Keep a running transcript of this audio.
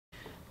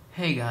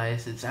Hey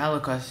guys, it's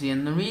Alakasi,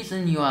 and the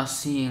reason you are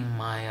seeing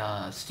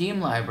my Steam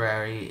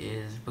library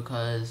is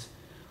because,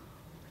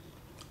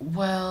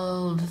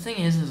 well, the thing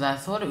is I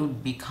thought it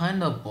would be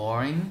kind of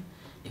boring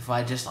if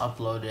I just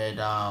uploaded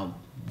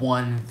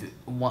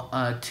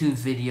two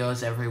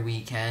videos every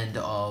weekend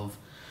of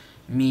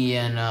me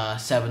and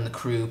Seb and the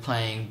crew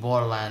playing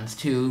Borderlands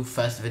 2.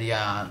 First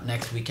video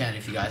next weekend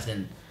if you guys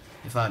didn't,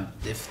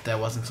 if there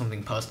wasn't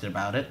something posted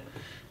about it.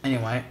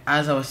 Anyway,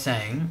 as I was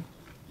saying,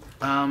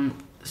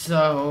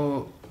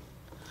 so,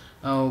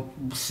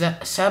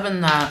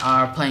 seven that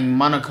are playing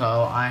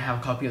Monaco, I have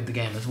a copy of the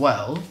game as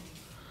well.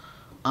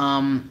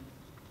 Um,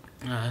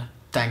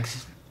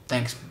 thanks,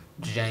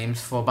 James,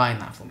 for buying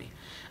that for me.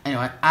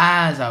 Anyway,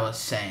 as I was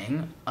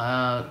saying,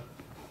 I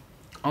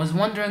was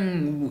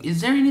wondering, is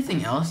there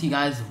anything else you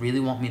guys really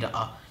want me to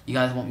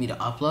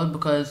upload?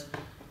 Because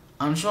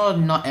I'm sure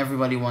not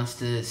everybody wants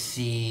to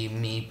see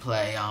me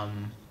play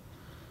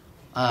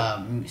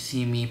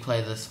see me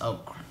play the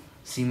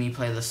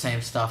same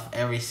stuff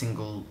every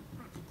single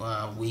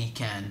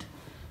weekend.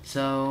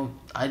 So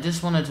I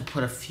just wanted to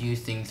put a few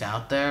things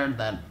out there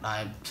that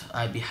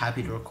I'd be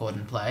happy to record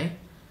and play.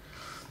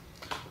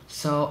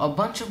 So a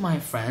bunch of my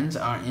friends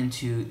are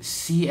into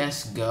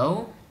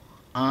CS:GO.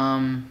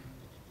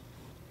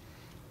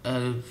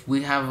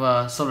 We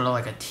have sort of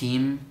like a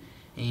team.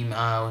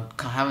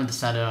 Haven't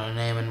decided on a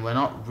name, and we're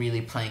not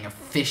really playing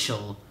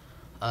official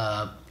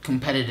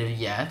competitive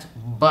yet,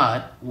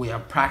 but we are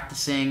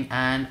practicing,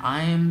 and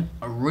I'm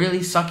really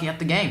sucky at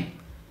the game.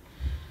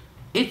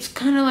 It's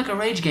kind of like a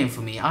rage game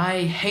for me.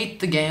 I hate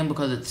the game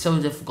because it's so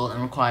difficult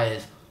and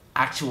requires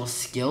actual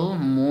skill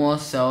more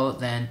so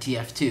than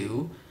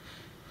TF2,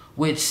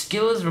 which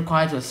skill is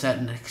required to a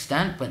certain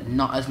extent, but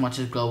not as much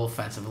as Global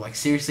Offensive. Like,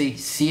 seriously,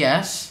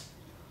 CS?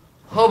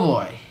 Oh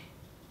boy.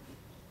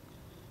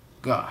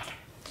 God.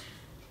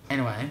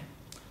 Anyway,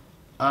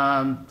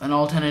 an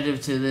alternative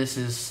to this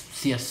is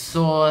CS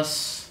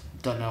Source.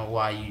 Don't know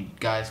why you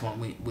guys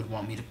would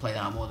want me to play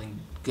that more than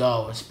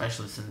Go,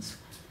 especially since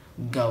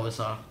Go is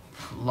a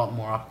lot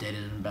more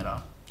updated and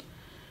better.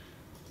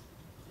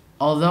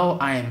 Although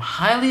I am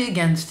highly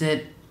against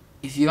it,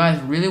 if you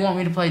guys really want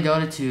me to play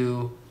Dota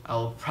 2,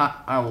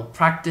 I will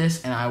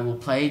practice and I will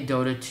play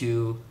Dota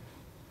 2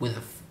 with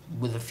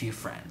a few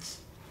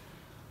friends.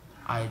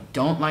 I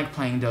don't like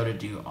playing Dota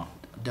 2.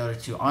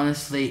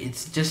 Honestly,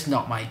 it's just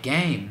not my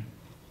game.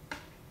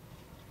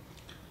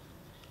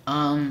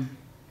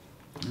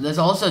 There's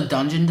also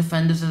Dungeon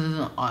Defenders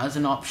as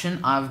an option.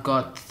 I've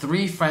got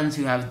 3 friends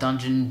who have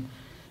Dungeon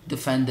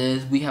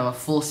Defenders. We have a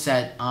full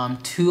set.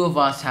 2 of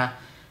us have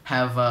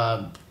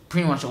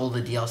pretty much all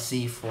the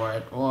DLC for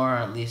it, or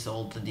at least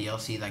all the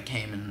DLC that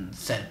came in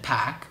said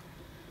pack.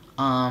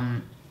 What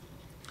am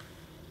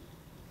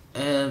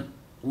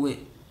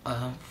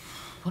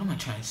I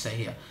trying to say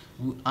here?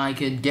 I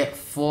could get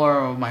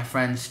 4 of my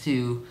friends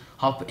to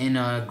hop in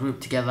a group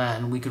together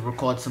and we could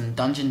record some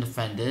Dungeon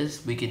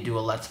Defenders. We could do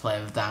a let's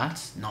play of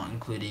that, not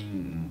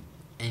including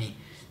any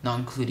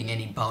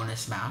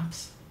bonus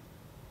maps.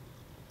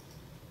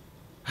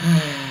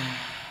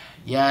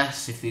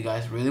 Yes, if you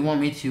guys really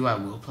want me to, I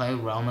will play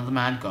Realm of the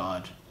Mad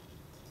God.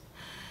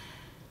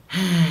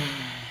 I'm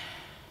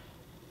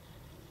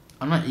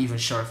not even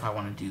sure if I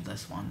want to do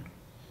this one.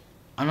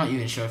 I'm not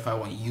even sure if I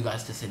want you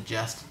guys to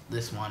suggest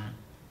this one.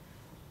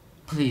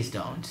 Please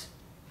don't.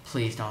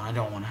 Please don't. I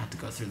don't want to have to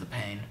go through the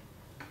pain.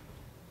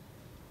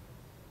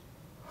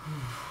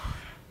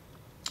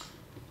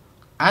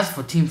 As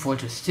for Team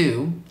Fortress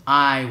 2,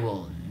 I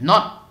will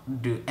not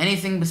do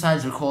anything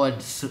besides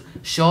record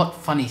short,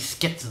 funny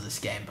skits of this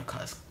game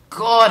because,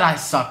 God, I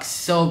suck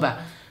so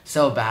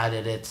bad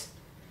at it.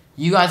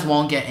 You guys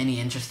won't get any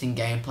interesting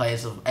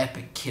gameplays of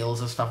epic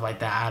kills or stuff like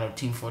that out of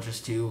Team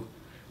Fortress 2.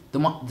 The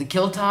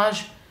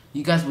Killtage,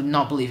 you guys would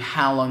not believe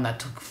how long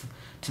that took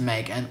to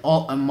make, and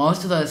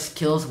most of those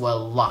kills were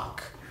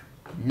luck.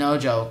 No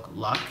joke,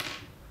 luck.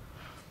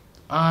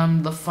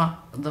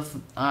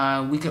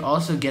 We could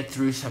also get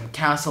through some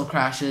castle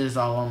crashes.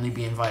 I'll only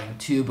be inviting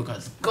 2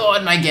 because,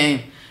 God, my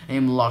game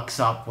locks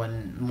up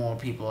when more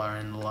people are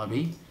in the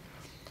lobby.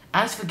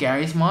 As for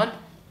Gary's mod,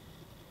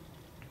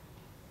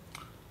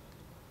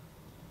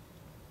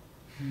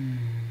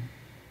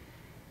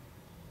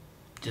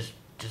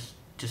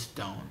 just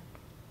don't.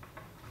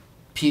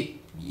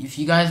 If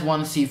you guys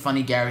want to see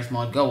funny Gary's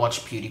mod, go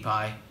watch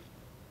PewDiePie.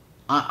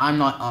 I'm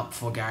not up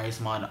for Gary's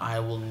mod.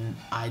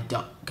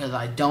 Because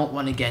I don't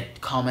want to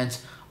get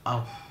comments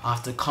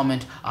after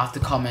comment after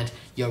comment.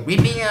 You're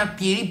ripping out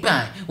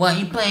PewDiePie. Why are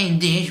you playing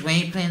this? Why are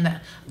you playing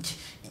that?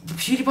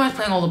 PewDiePie's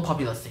playing all the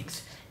popular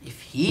things.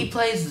 If he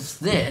plays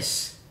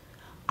this,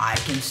 I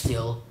can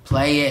still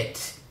play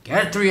it.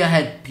 Get it through your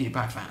head,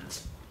 PewDiePie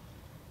fans.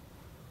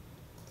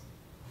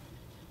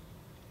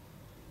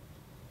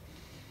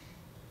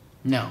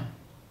 No.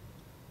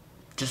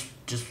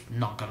 Just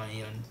not gonna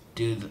even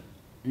do the...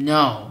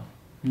 No.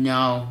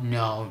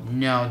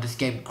 This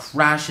game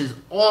crashes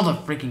all the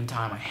freaking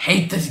time. I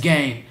hate this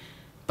game.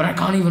 But I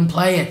can't even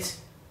play it.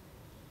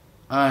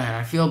 And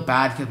I feel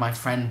bad because my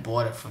friend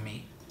bought it for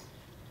me.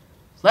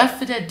 Left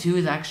 4 Dead 2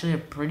 is actually a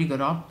pretty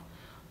good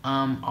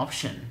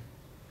option.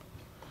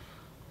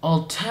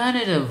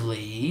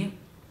 Alternatively,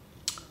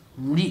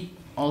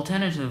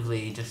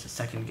 just a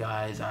second,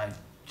 guys. I've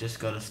just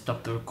got to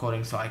stop the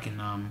recording so I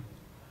can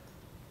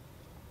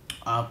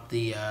up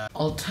the.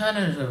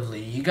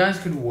 Alternatively, you guys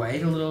could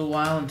wait a little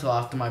while until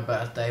after my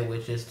birthday,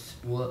 which is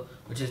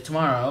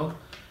tomorrow,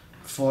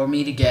 for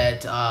me to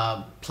get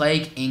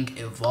Plague Inc.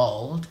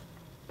 Evolved.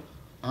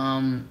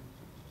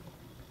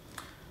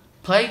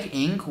 Plague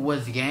Inc.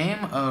 was a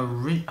game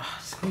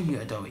screw you,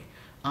 Adobe.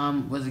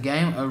 Was a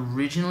game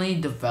originally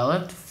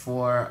developed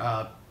for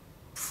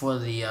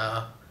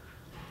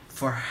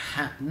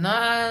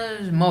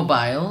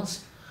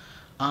mobiles.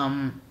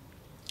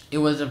 It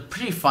was a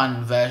pretty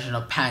fun version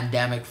of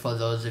Pandemic for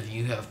those of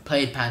you who have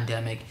played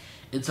Pandemic.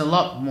 It's a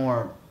lot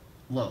more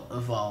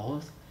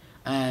evolved,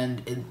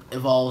 and it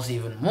evolves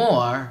even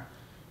more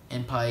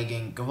in Plague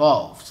Inc.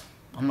 Evolved.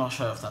 I'm not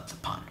sure if that's a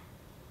pun.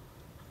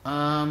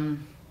 I'll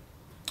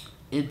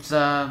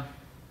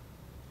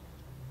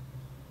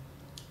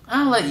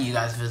let you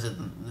guys visit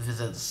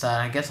the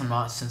site. I guess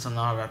since I'm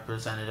not a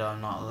representative,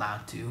 I'm not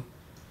allowed to.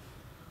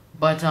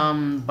 But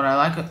I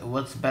like it.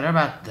 What's better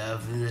about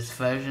this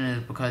version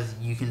is because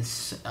you can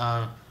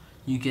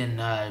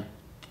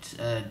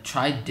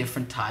try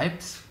different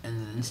types,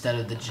 and instead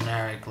of the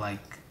generic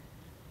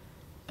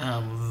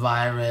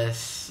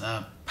virus,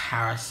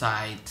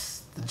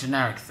 parasites, the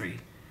generic 3.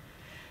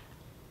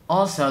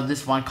 Also,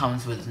 this one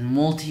comes with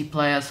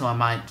multiplayer, so I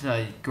might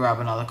grab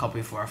another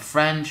copy for a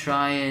friend,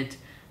 try it.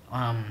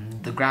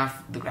 The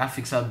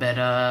graphics are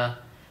better.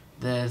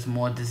 There's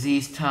more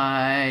disease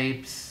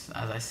types,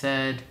 as I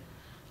said.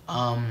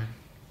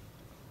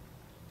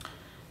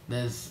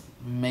 There's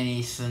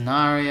many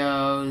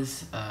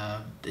scenarios.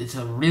 It's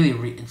really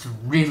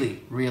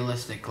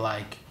realistic.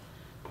 Like,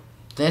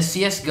 there's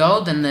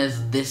CS:GO, then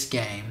there's this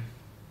game.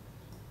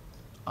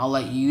 I'll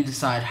let you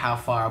decide how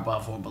far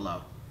above or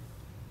below.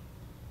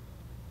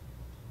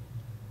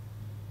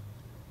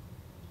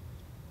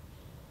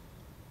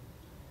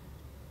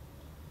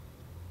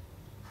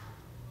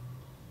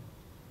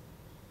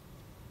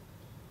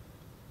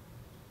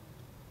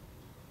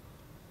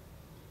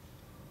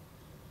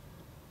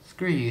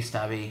 Screw you,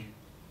 Stabby.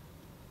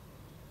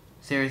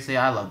 Seriously,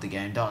 I love the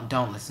game.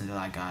 Don't listen to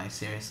that guy.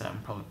 Seriously,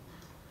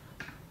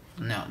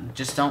 no,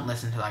 just don't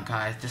listen to that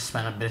guy. Just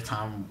spend a bit of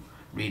time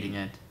reading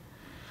it.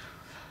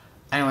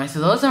 Anyway, so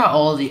those are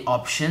all the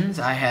options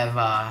I have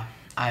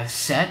I've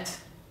set.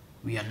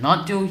 You're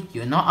not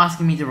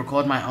asking me to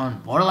record my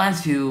own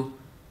Borderlands 2.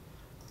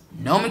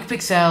 No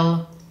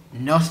McPixel,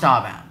 no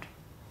Starbound.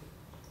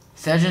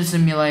 Surgeon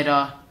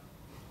Simulator.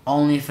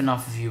 Only if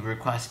enough of you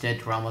request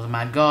it. Realm of the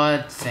Mad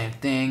God, same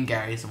thing.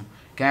 Gary's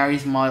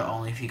mod,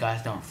 only if you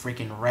guys don't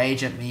freaking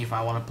rage at me if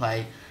I want to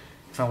play,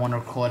 if I want to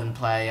record and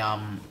play,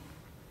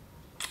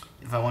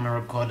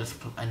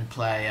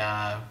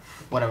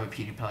 whatever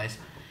PewDiePie plays.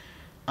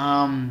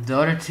 The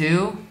other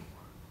two,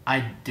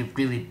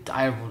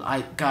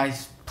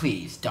 guys,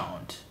 please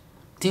don't.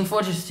 Team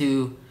Fortress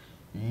 2,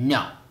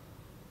 no.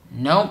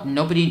 Nope,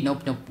 nobody,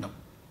 nope.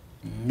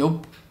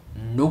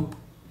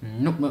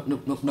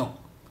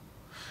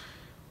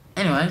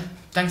 Anyway,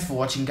 thanks for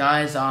watching,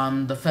 guys.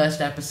 The first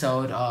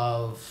episode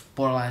of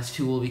Borderlands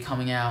 2 will be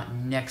coming out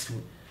next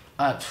week.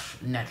 That's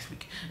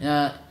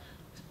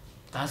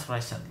what I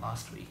said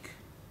last week.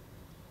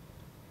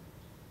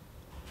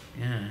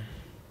 Yeah.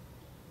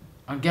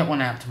 I'll get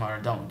one out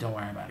tomorrow. Don't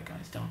worry about it,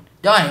 guys. Don't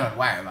even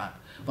worry about it.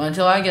 But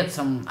until I get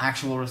some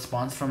actual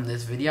response from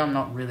this video, I'm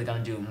not really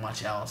gonna do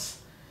much else.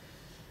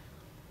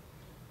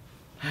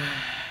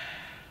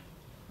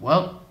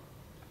 Well,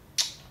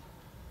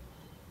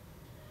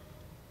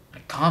 I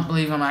can't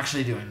believe I'm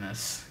actually doing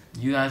this.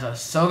 You guys are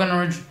so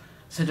gonna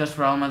suggest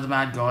Realm of the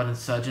Mad God and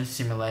Surgeon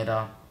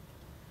Simulator,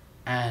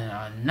 and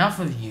enough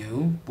of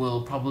you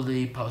will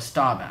probably post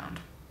Starbound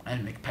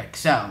and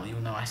McPixel,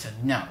 even though I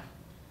said no.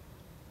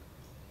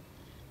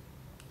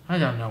 I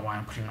don't know why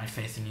I'm putting my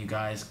faith in you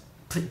guys.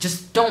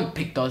 Just don't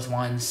pick those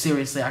ones.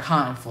 Seriously, I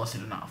can't enforce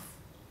it enough.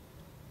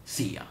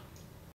 See ya.